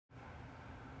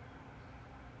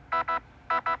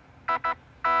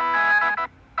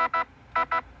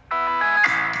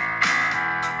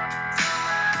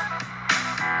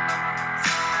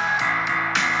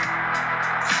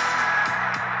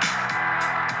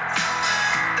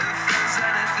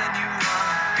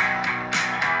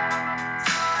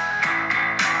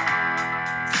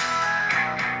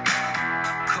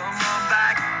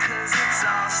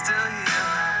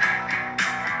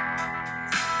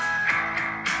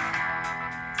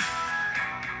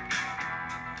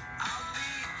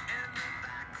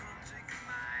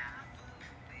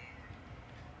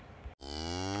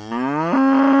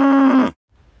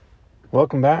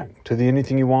Welcome back to the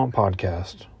Anything You Want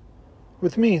podcast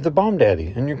with me, the Bomb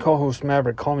Daddy, and your co-host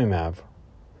Maverick. Call me Mav.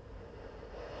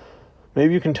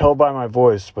 Maybe you can tell by my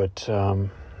voice, but it's a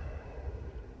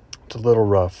little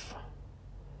rough.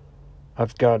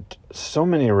 I've got so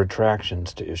many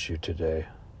retractions to issue today.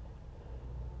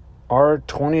 Our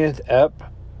 20th ep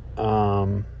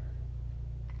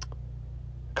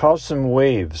caused some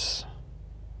waves.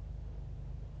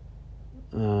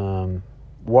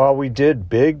 While we did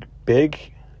big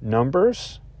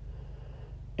numbers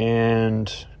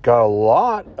and got a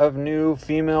lot of new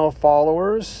female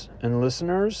followers and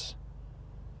listeners,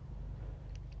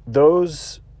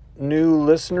 those new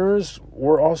listeners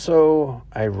were also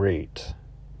irate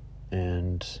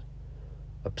and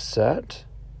upset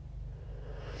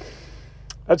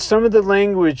at some of the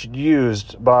language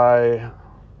used by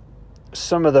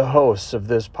some of the hosts of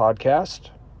this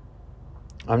podcast.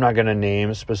 I'm not going to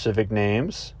name specific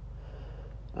names.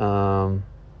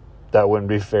 That wouldn't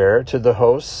be fair to the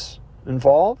hosts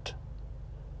involved.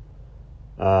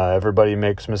 Everybody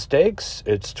makes mistakes.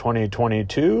 It's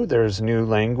 2022. There's new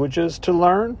languages to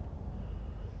learn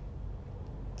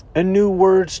and new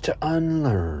words to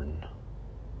unlearn.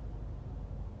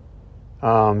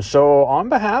 So on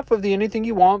behalf of the Anything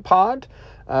You Want pod,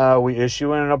 we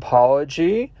issue an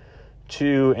apology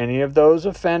to any of those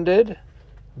offended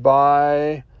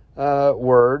by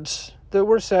words that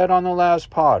were said on the last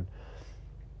pod.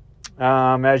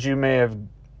 As you may have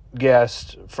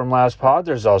guessed from last pod,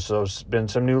 there's also been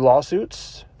some new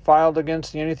lawsuits filed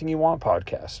against the Anything You Want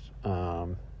podcast.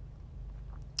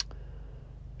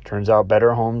 Turns out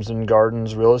Better Homes and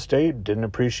Gardens Real Estate didn't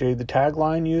appreciate the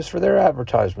tagline used for their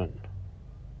advertisement.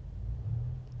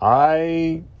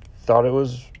 I thought it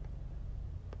was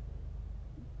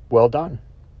well done.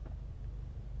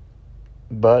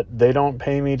 But they don't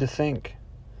pay me to think.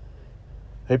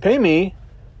 They pay me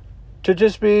to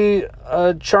just be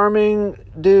a charming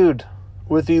dude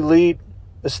with elite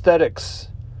aesthetics.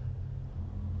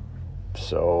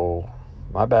 So,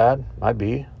 my bad. My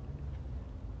B.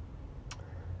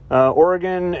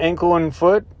 Oregon Ankle and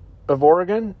Foot of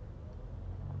Oregon,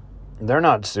 they're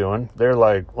not suing. They're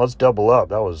like, let's double up.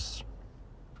 That was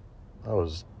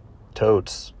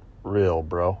totes real,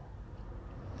 bro.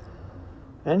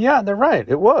 And yeah, they're right.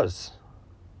 It was.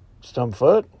 Stump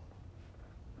foot.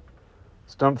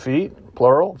 Stump feet,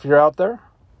 plural, if you're out there.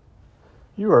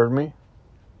 You heard me.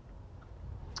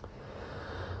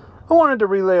 I wanted to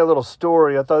relay a little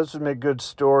story. I thought this would make good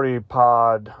story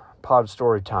pod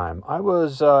story time. I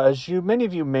was, as many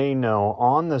of you may know,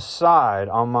 on the side,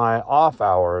 on my off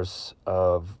hours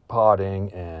of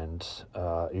podding and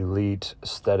elite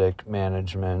aesthetic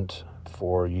management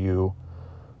for you,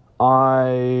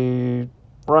 I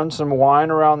run some wine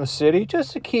around the city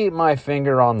just to keep my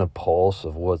finger on the pulse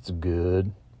of what's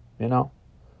good. You know,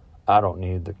 I don't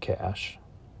need the cash.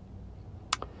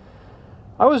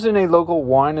 I was in a local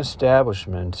wine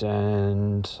establishment,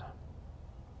 and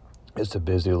it's a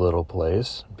busy little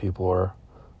place. People are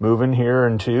moving here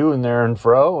and to and there and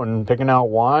fro and picking out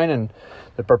wine, and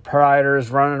the proprietor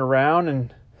is running around,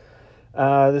 and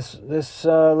this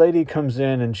lady comes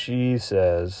in and she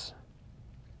says,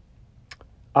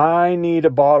 I need a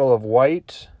bottle of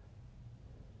white.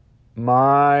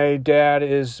 My dad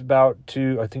is about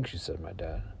to... I think she said my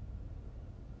dad.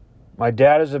 My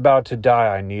dad is about to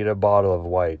die. I need a bottle of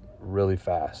white really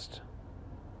fast.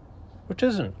 Which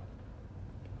isn't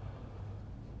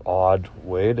odd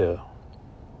way to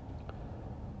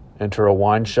enter a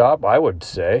wine shop, I would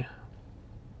say.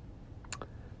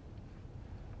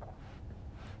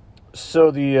 So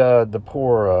the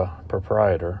poor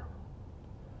proprietor...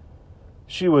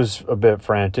 She was a bit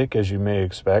frantic, as you may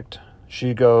expect.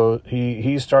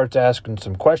 He starts asking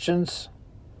some questions.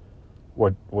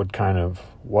 What kind of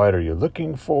white are you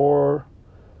looking for?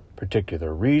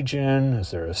 Particular region?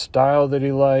 Is there a style that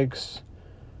he likes?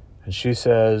 And she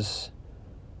says,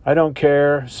 I don't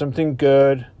care. Something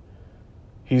good.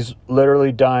 He's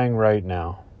literally dying right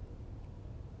now.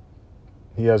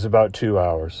 He has about 2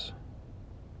 hours.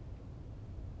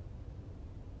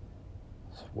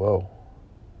 Whoa.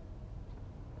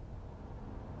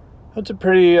 That's a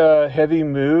pretty heavy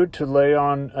mood to lay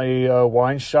on a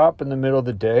wine shop in the middle of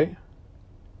the day.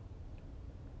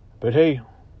 But hey,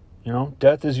 you know,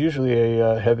 death is usually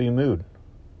a heavy mood.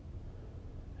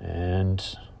 And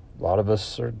a lot of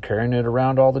us are carrying it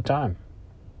around all the time.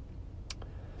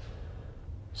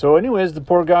 So anyways, the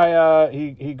poor guy,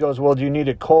 he goes, well, do you need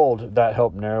it cold? That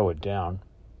helped narrow it down.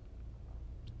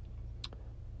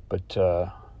 But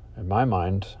in my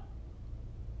mind,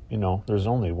 you know, there's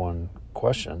only one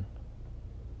question.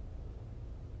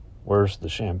 Where's the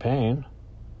champagne?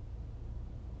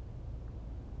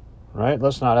 right?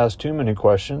 Let's not ask too many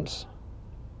questions.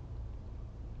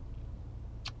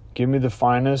 Give me the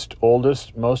finest,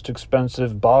 oldest, most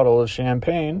expensive bottle of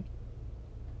champagne,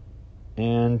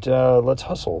 and let's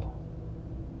hustle.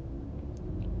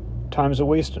 Time's a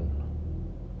wastin'.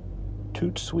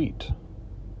 Toot sweet.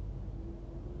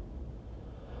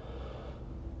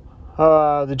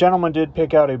 The gentleman did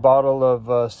pick out a bottle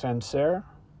of Sancerre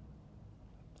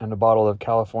and a bottle of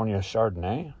California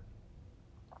Chardonnay,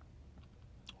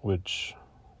 which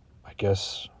I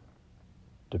guess,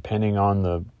 depending on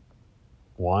the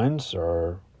wines,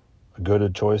 are as good a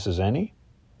choice as any.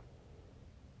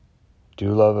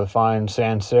 Do love a fine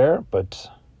Sancerre, but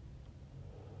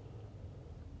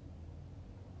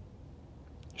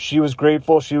she was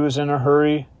grateful. She was in a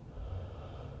hurry,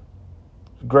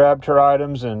 grabbed her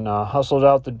items and hustled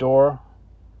out the door.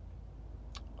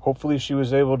 Hopefully she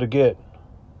was able to get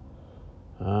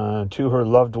to her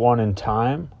loved one in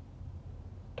time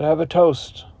to have a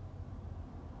toast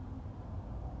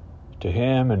to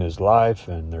him and his life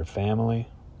and their family.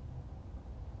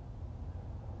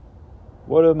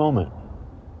 What a moment.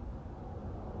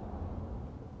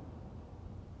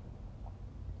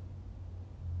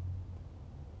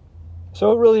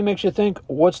 So it really makes you think,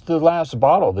 what's the last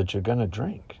bottle that you're going to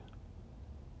drink?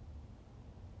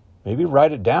 Maybe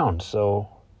write it down so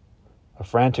a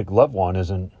frantic loved one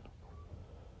isn't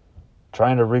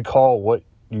trying to recall what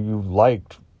you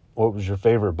liked, what was your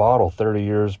favorite bottle 30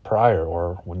 years prior,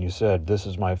 or when you said, this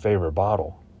is my favorite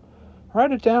bottle.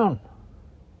 Write it down.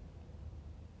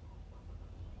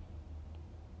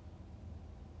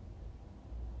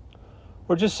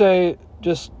 Or just say,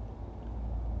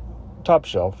 top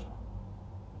shelf.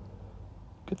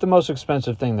 Get the most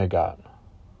expensive thing they got.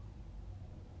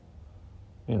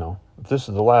 You know, if this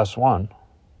is the last one,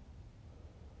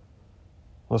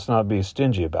 let's not be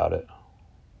stingy about it.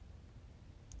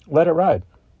 Let it ride.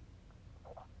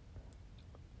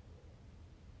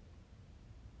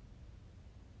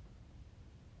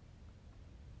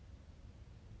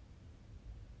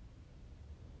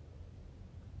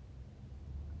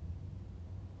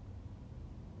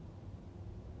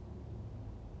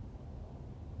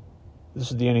 This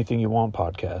is the Anything You Want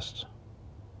podcast.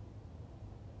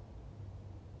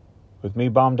 With me,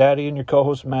 Bomb Daddy, and your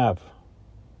co-host, Mav.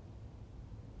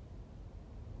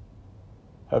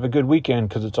 Have a good weekend,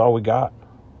 because it's all we got.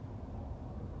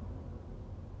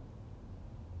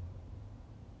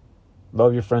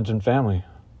 Love your friends and family.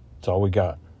 It's all we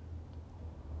got.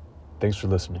 Thanks for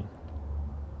listening.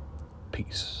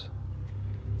 Peace.